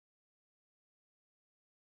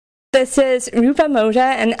This is Roopa Modha,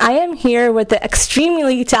 and I am here with the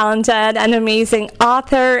extremely talented and amazing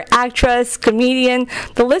author, actress, comedian.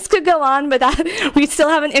 The list could go on, but we still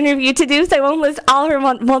have an interview to do, so I won't list all her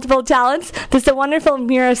multiple talents. This is the wonderful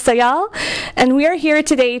Meera Syal, and we are here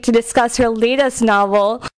today to discuss her latest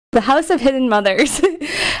novel, The House of Hidden Mothers.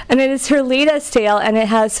 And it is her latest tale, and it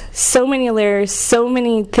has so many layers, so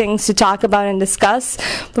many things to talk about and discuss.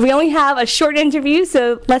 But we only have a short interview,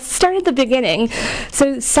 so let's start at the beginning.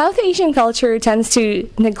 So South Asian culture tends to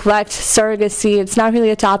neglect surrogacy. It's not really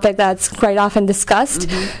a topic that's quite often discussed.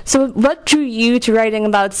 So what drew you to writing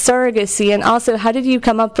about surrogacy, and also how did you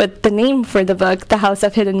come up with the name for the book, The House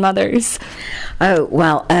of Hidden Mothers? Oh,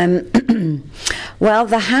 well, well,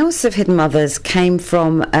 The House of Hidden Mothers came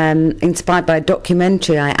from, inspired by a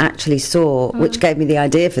documentary I actually saw, which gave me the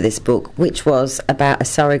idea for this book, which was about a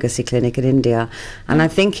surrogacy clinic in India. And I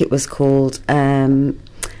think it was called, The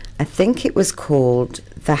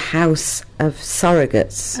House of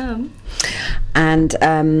Surrogates. And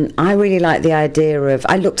I really like the idea of,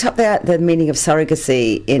 I looked up the meaning of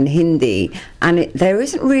surrogacy in Hindi, and there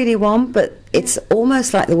isn't really one, but it's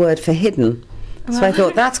almost like the word for hidden. So I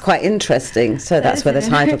thought that's quite interesting. So that's where the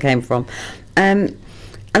title came from. And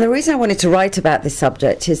the reason I wanted to write about this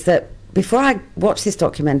subject is that before I watched this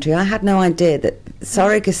documentary, I had no idea that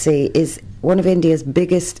surrogacy is one of India's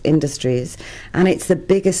biggest industries, and it's the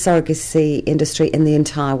biggest surrogacy industry in the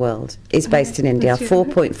entire world. It's based in India,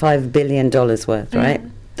 $4.5 billion worth, right?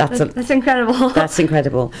 That's incredible. That's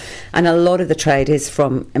incredible. And a lot of the trade is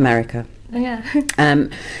from America.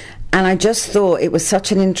 And I just thought it was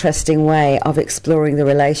such an interesting way of exploring the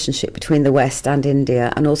relationship between the West and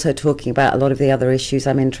India, and also talking about a lot of the other issues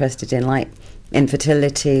I'm interested in, like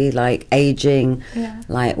infertility, like aging,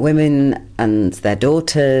 like women and their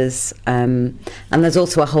daughters. And there's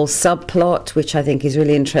also a whole subplot, which I think is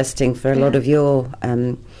really interesting for a lot of your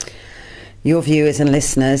viewers and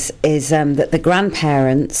listeners, is that the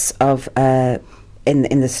grandparents of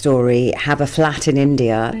in the story have a flat in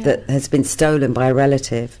India that has been stolen by a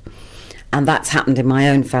relative. And that's happened in my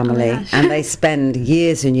own family. And they spend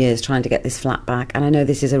years and years trying to get this flat back. And I know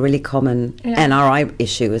this is a really common NRI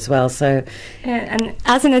issue as well. So, and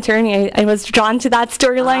as an attorney, I was drawn to that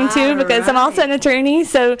storyline too, because I'm also an attorney.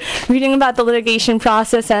 So reading about the litigation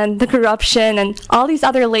process and the corruption and all these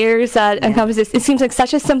other layers that encompasses, it seems like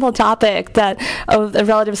such a simple topic that, oh, the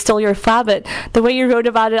relative stole your flat, but the way you wrote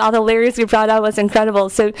about it, all the layers you brought out was incredible.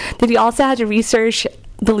 So did you also have to research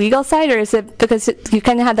the legal side, or is it because you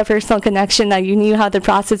kind of had the personal connection that you knew how the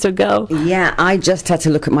process would go? Yeah, I just had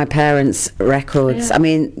to look at my parents' records. I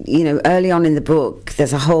mean, you know, early on in the book,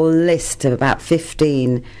 there's a whole list of about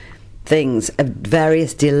 15 things of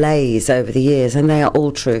various delays over the years, and they are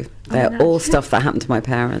all true. They're all stuff that happened to my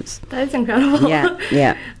parents. That is incredible.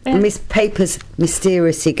 Yeah. Papers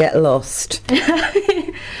mysteriously get lost.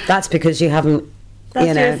 That's because you haven't.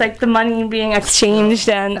 That's just like the money being exchanged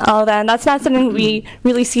and all that. And that's not something we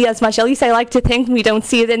really see as much. At least I like to think we don't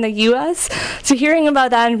see it in the U.S. So hearing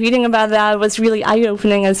about that and reading about that was really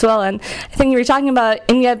eye-opening as well. And I think you were talking about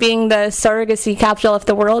India being the surrogacy capital of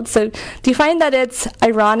the world. So do you find that it's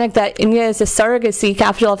ironic that India is the surrogacy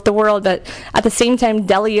capital of the world, but at the same time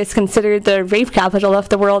Delhi is considered the rape capital of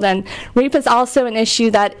the world? And rape is also an issue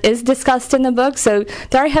that is discussed in the book. So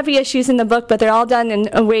there are heavy issues in the book, but they're all done in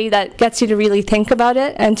a way that gets you to really think about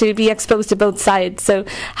it and to be exposed to both sides. So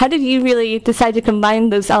how did you really decide to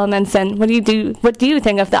combine those elements, and what do you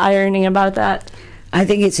think of the irony about that? I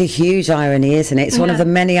think it's a huge irony, isn't it? It's one of the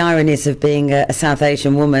many ironies of being a South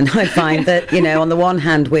Asian woman. I find that, you know, on the one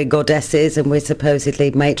hand we're goddesses and we're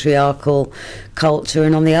supposedly matriarchal culture,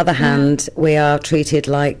 and on the other hand we are treated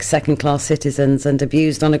like second-class citizens and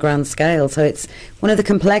abused on a grand scale. So it's one of the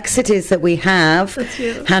complexities that we have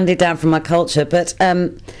handed down from our culture. But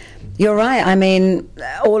you're right. I mean,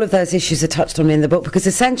 all of those issues are touched on in the book, because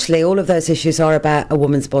essentially all of those issues are about a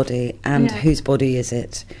woman's body and whose body is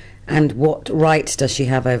it, and what right does she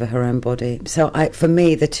have over her own body. So for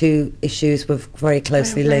me, the two issues were very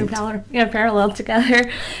closely linked. Parallel together.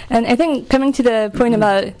 And I think coming to the point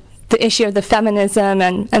about the issue of the feminism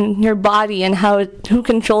and your body and who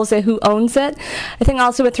controls it, who owns it, I think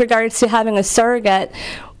also with regards to having a surrogate,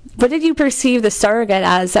 what did you perceive the surrogate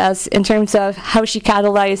as in terms of how she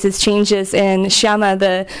catalyzes changes in Shyama,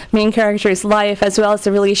 the main character's life, as well as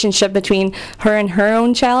the relationship between her and her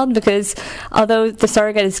own child? Because although the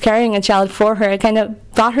surrogate is carrying a child for her, it kind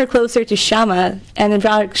of brought her closer to Shyama, and it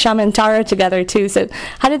brought Shyama and Tara together too. So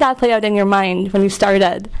how did that play out in your mind when you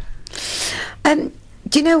started?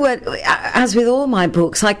 Do you know what, as with all my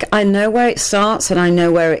books, like, I know where it starts and I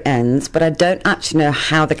know where it ends, but I don't actually know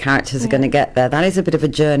how the characters are going to get there. That is a bit of a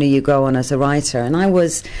journey you go on as a writer. And I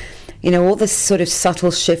was you know, all the sort of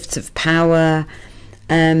subtle shifts of power.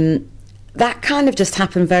 That kind of just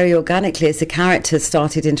happened very organically as the characters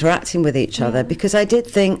started interacting with each other, because I did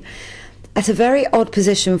think it's a very odd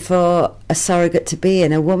position for a surrogate to be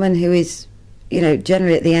in, a woman who is, you know,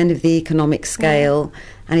 generally at the end of the economic scale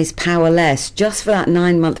and is powerless, just for that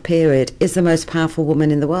 9-month period, is the most powerful woman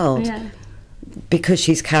in the world. Yeah. Because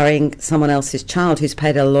she's carrying someone else's child who's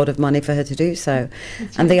paid a lot of money for her to do so.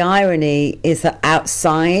 That's and right. The irony is that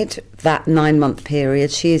outside that 9-month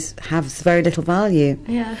period, she has very little value.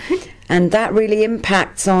 Yeah. And that really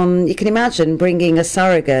impacts on, you can imagine bringing a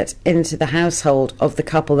surrogate into the household of the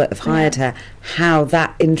couple that have hired her, how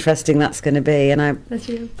interesting that's going to be. And That's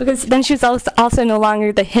true. Because then she was also no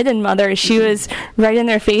longer the hidden mother. She was right in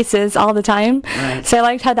their faces all the time. Right. So I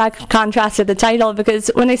liked how that contrasted the title,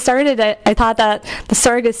 because when I started it, I thought that the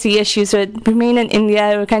surrogacy issues would remain in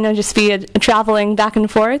India. It would kind of just be a traveling back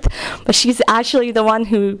and forth. But she's actually the one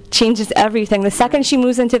who changes everything. The second she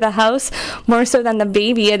moves into the house, more so than the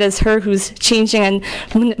baby, it is her who's changing and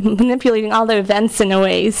manipulating all the events in a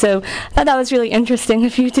way. So I thought that was really interesting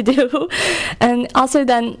of you to do. And also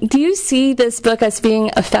then, do you see this book as being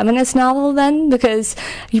a feminist novel then? Because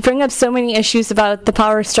you bring up so many issues about the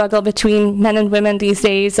power struggle between men and women these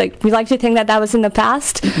days. Like, we like to think that that was in the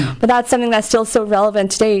past, but that's something that's still so relevant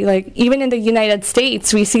today. Like, even in the United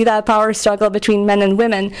States, we see that power struggle between men and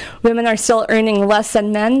women. Women are still earning less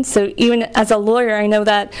than men. So even as a lawyer, I know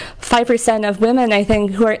that 5% of women, I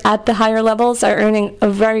think, who are at the higher levels are earning a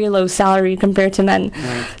very low salary compared to men.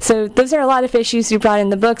 Right. So those are a lot of issues you brought in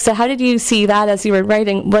the book. So how did you see that as you were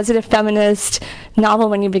writing? Was it a feminist novel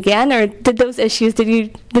when you began, or did those issues,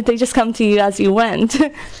 did they just come to you as you went?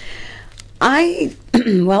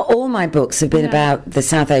 Well, all my books have been about the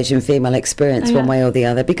South Asian female experience one way or the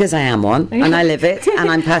other, because I am one, and I live it, and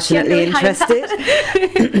I'm passionately interested.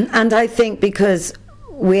 And I think because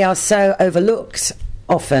we are so overlooked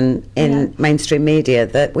often in mainstream media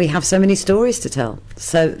that we have so many stories to tell.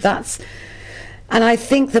 So and I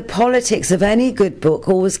think the politics of any good book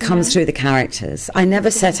always comes through the characters. I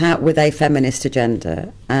never set out with a feminist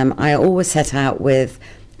agenda. I always set out with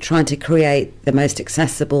trying to create the most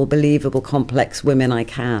accessible, believable, complex women I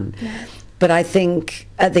can. Yeah. But I think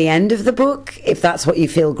at the end of the book, if that's what you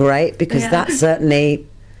feel, great, because that's certainly,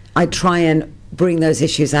 I try and bring those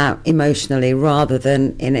issues out emotionally rather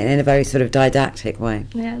than in a very sort of didactic way.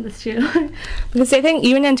 Yeah, that's true. Because I think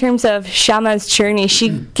even in terms of Shyama's journey, she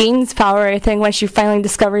gains power, I think, when she finally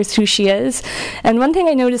discovers who she is. And one thing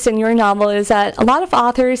I noticed in your novel is that a lot of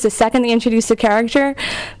authors, the second they introduce a character,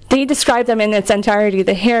 they describe them in its entirety,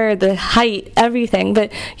 the hair, the height, everything.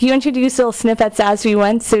 But you introduced little snippets as we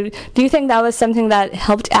went. So do you think that was something that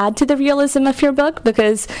helped add to the realism of your book?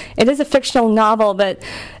 Because it is a fictional novel, but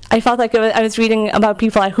I felt like I was reading about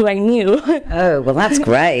people who I knew. Oh, well, that's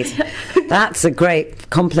great. That's a great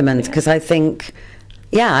compliment, because I think,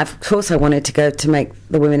 of course I wanted to go to make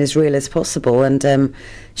the women as real as possible. And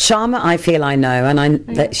Shyama, I feel I know, and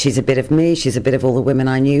that she's a bit of me, she's a bit of all the women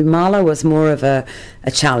I knew. Mala was more of a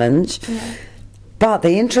challenge. Yeah. But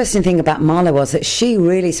the interesting thing about Mala was that she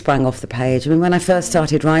really sprang off the page. I mean, when I first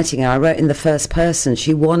started writing her, I wrote in the first person.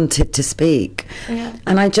 She wanted to speak. Yeah.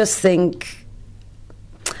 And I just think,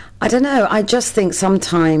 I don't know, I just think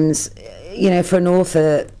sometimes, you know, for an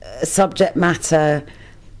author, subject matter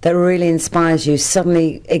that really inspires you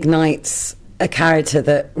suddenly ignites a character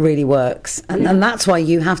that really works. And that's why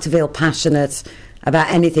you have to feel passionate about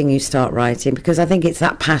anything you start writing, because I think it's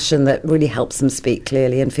that passion that really helps them speak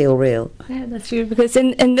clearly and feel real. Yeah, that's true, because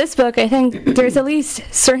in this book, I think there's at least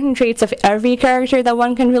certain traits of every character that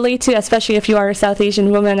one can relate to, especially if you are a South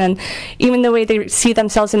Asian woman, and even the way they see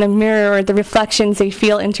themselves in a mirror or the reflections they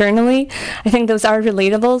feel internally, I think those are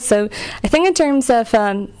relatable. So I think in terms of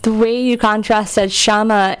the way you contrasted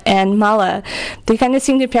Shyama and Mala, they kind of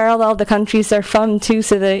seem to parallel the countries they're from too,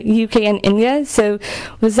 so the UK and India. So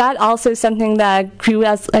was that also something that grew,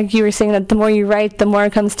 as like you were saying, that the more you write, the more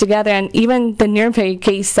it comes together? And even the Nirpay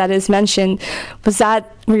case that is mentioned,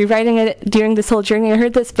 were you writing it during this whole journey? I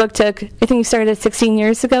heard this book took, I think you started 16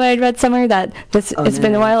 years ago. I read somewhere that it's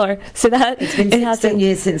been a while, or so that it's been 16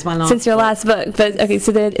 years since my last since your last book. But okay,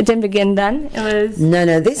 so it didn't begin then. It was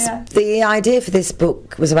the idea for this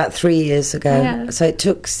book was about 3 years ago. Yeah. So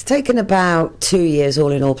it's taken about 2 years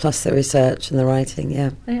all in all, plus the research and the writing.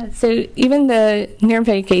 Yeah. So even the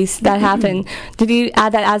Nirpay case that happened, did you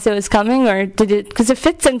add that as it was coming, or did it, because it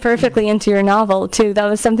fits in perfectly into your novel too? That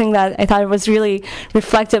was something that I thought was really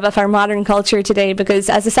reflective of our modern culture today, because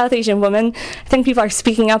as a South Asian woman, I think people are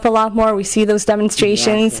speaking up a lot more. We see those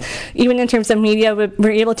demonstrations. Even in terms of media,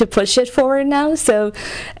 we're able to push it forward now. So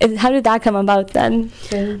how did that come about then?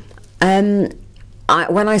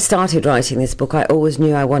 when I started writing this book, I always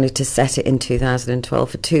knew I wanted to set it in 2012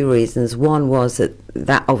 for two reasons. One was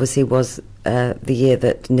that obviously was the year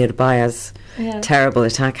that Nirbaya's terrible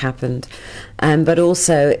attack happened. But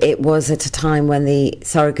also it was at a time when the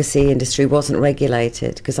surrogacy industry wasn't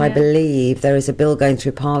regulated, because I believe there is a bill going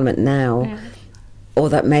through Parliament now, or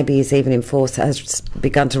that maybe is even in force, that has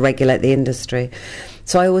begun to regulate the industry.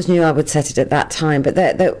 So I always knew I would set it at that time. But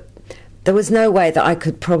there was no way that I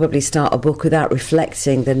could probably start a book without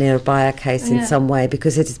reflecting the Nirbhaya case in some way,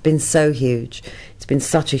 because it has been so huge. It's been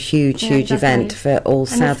such a huge event for all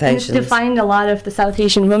South Asians. It's defined a lot of the South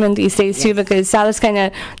Asian women these days too, because that was kind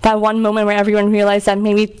of that one moment where everyone realized that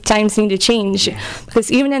maybe times need to change.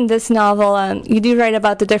 Because even in this novel, you do write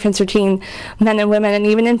about the difference between men and women, and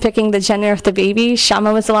even in picking the gender of the baby,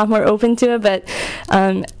 Shama was a lot more open to it, but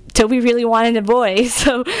Toby really wanted a boy.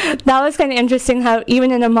 So that was kind of interesting how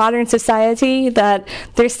even in a modern society that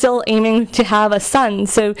they're still aiming to have a son.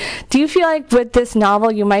 So do you feel like with this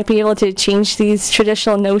novel you might be able to change these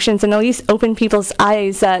traditional notions and at least open people's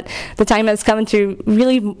eyes that the time has come to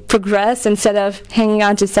really progress instead of hanging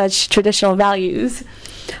on to such traditional values?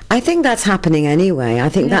 I think that's happening anyway. I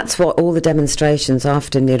think that's what all the demonstrations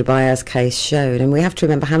after Nirbhaya's case showed. And we have to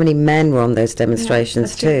remember how many men were on those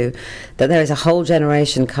demonstrations too. That there is a whole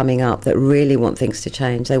generation coming up that really want things to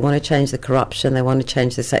change. They want to change the corruption. They want to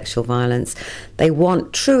change the sexual violence. They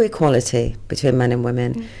want true equality between men and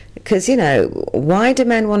women. Because, you know, why do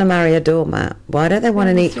men want to marry a doormat? Why don't they want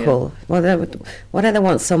an equal? Why don't they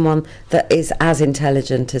want someone that is as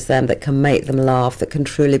intelligent as them, that can make them laugh, that can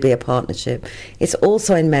truly be a partnership? It's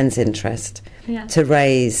also in men's interest to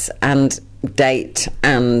raise and date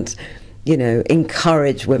and, you know,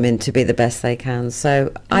 encourage women to be the best they can.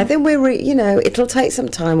 So I think it'll take some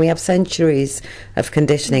time. We have centuries of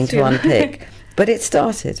conditioning to unpick, but it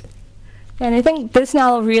started. And I think this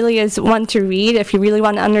novel really is one to read if you really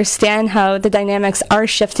want to understand how the dynamics are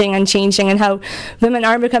shifting and changing and how women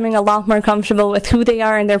are becoming a lot more comfortable with who they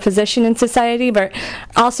are and their position in society, but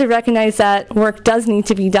also recognize that work does need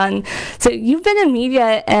to be done. So you've been in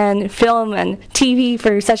media and film and TV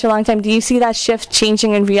for such a long time. Do you see that shift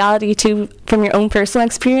changing in reality too from your own personal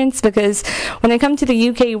experience? Because when I come to the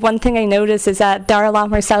UK, one thing I notice is that there are a lot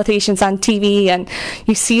more South Asians on TV, and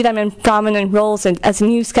you see them in prominent roles as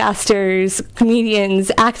newscasters, comedians,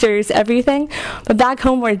 actors, everything. But back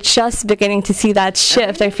home, we're just beginning to see that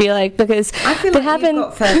shift, I feel like, because you've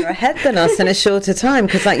got further ahead than us in a shorter time,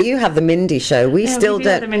 because like you have the Mindy Show. We still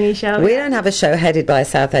don't. We don't have a show headed by a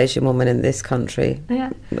South Asian woman in this country.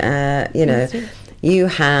 You know, you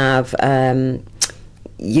have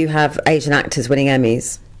Asian actors winning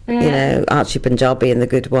Emmys. You know, Archie Punjabi and The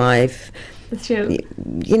Good Wife. That's true.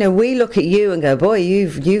 You know, we look at you and go, boy,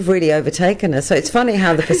 you've really overtaken us. So it's funny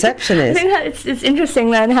how the perception is. I think that it's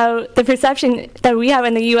interesting then how the perception that we have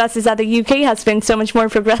in the US is that the UK has been so much more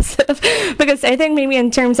progressive. Because I think maybe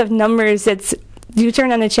in terms of numbers, you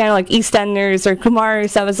turn on a channel like EastEnders or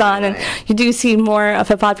Kumars that was on, and you do see more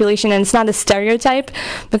of a population, and it's not a stereotype,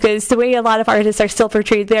 because the way a lot of artists are still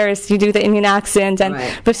portrayed there is you do the Indian accent, and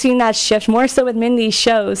we've seen that shift more so with Mindy's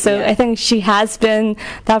show. So I think she has been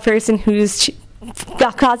that person who's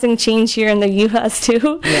causing change here in the US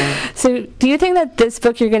too. So do you think that this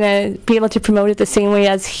book you're going to be able to promote it the same way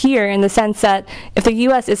as here, in the sense that if the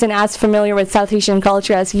US isn't as familiar with South Asian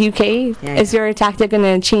culture as UK, is your tactic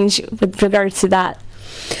going to change with regards to that?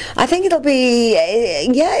 I think it'll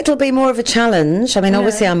be more of a challenge. I mean,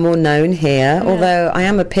 obviously I'm more known here, although I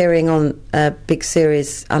am appearing on a big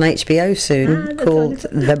series on HBO soon called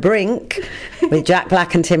The Brink with Jack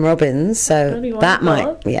Black and Tim Robbins. So that might,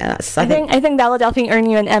 I think that will definitely earn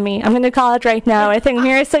you an Emmy. I'm going to call it right now. I think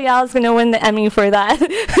Meera Syal is going to win the Emmy for that.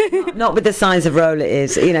 Not with the size of role it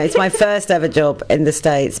is. You know, it's my first ever job in the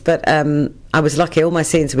States, but I was lucky. All my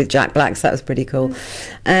scenes were with Jack Black, so that was pretty cool.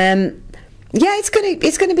 It's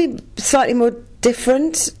going to be slightly more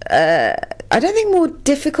different. I don't think more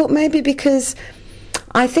difficult, maybe, because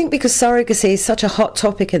surrogacy is such a hot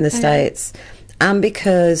topic in the States, and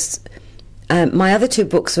because my other two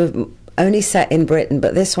books were only set in Britain,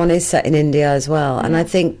 but this one is set in India as well. And I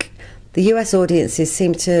think the US audiences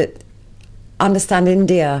seem to understand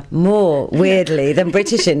India more, weirdly, than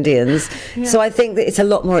British Indians. So I think that it's a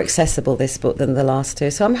lot more accessible, this book, than the last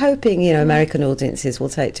two. So I'm hoping, you know, American audiences will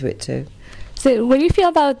take to it too. So what do you feel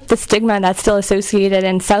about the stigma that's still associated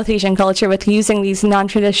in South Asian culture with using these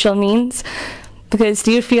non-traditional means? Because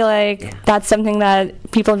do you feel like that's something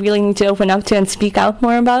that people really need to open up to and speak out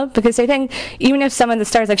more about? Because I think even if some of the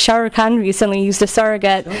stars, like Shah Rukh Khan recently used a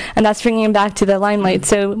surrogate, and that's bringing him back to the limelight.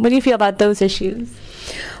 So what do you feel about those issues?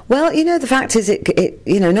 Well, you know, the fact is,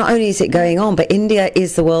 not only is it going on, but India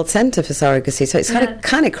is the world centre for surrogacy. So it's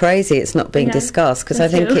kind of crazy it's not being discussed, because I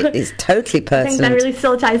think it is totally pertinent. I think that really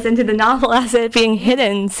still ties into the novel as it being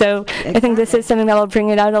hidden. So exactly. I think this is something that will bring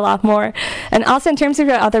it out a lot more. And also, in terms of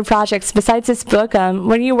your other projects, besides this book,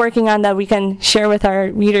 what are you working on that we can share with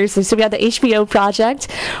our readers? So we have the HBO project,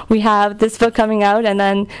 we have this book coming out, and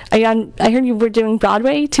then I heard you were doing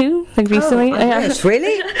Broadway too, like recently. Oh, yes,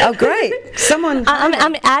 really? Oh, great! Someone.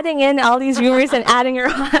 I'm adding in all these rumors and adding her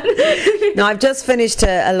on. No, I've just finished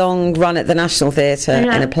a long run at the National Theatre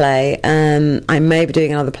in a play. I may be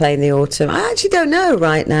doing another play in the autumn. I actually don't know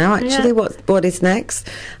right now. What is next?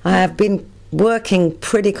 I have been working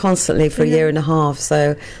pretty constantly for a year and a half,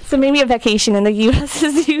 so maybe a vacation in the US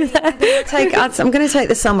is you then. I'm going to take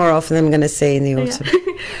the summer off, and then I'm going to see in the autumn.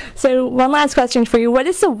 So one last question for you: what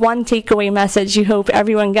is the one takeaway message you hope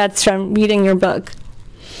everyone gets from reading your book?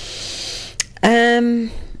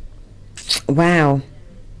 Wow.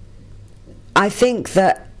 I think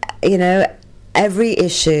that, every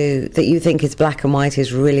issue that you think is black and white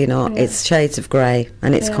is really not. It's shades of grey,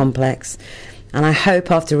 and it's complex. And I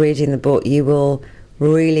hope after reading the book you will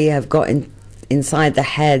really have got inside the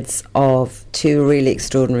heads of two really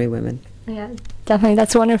extraordinary women. Yeah, definitely.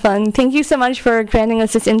 That's wonderful. And thank you so much for granting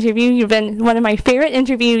us this interview. You've been one of my favorite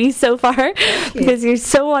interviewees so far because you're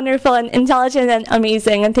so wonderful and intelligent and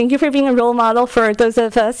amazing. And thank you for being a role model for those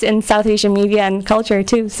of us in South Asian media and culture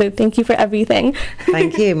too. So thank you for everything.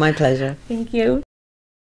 Thank you. My pleasure. Thank you.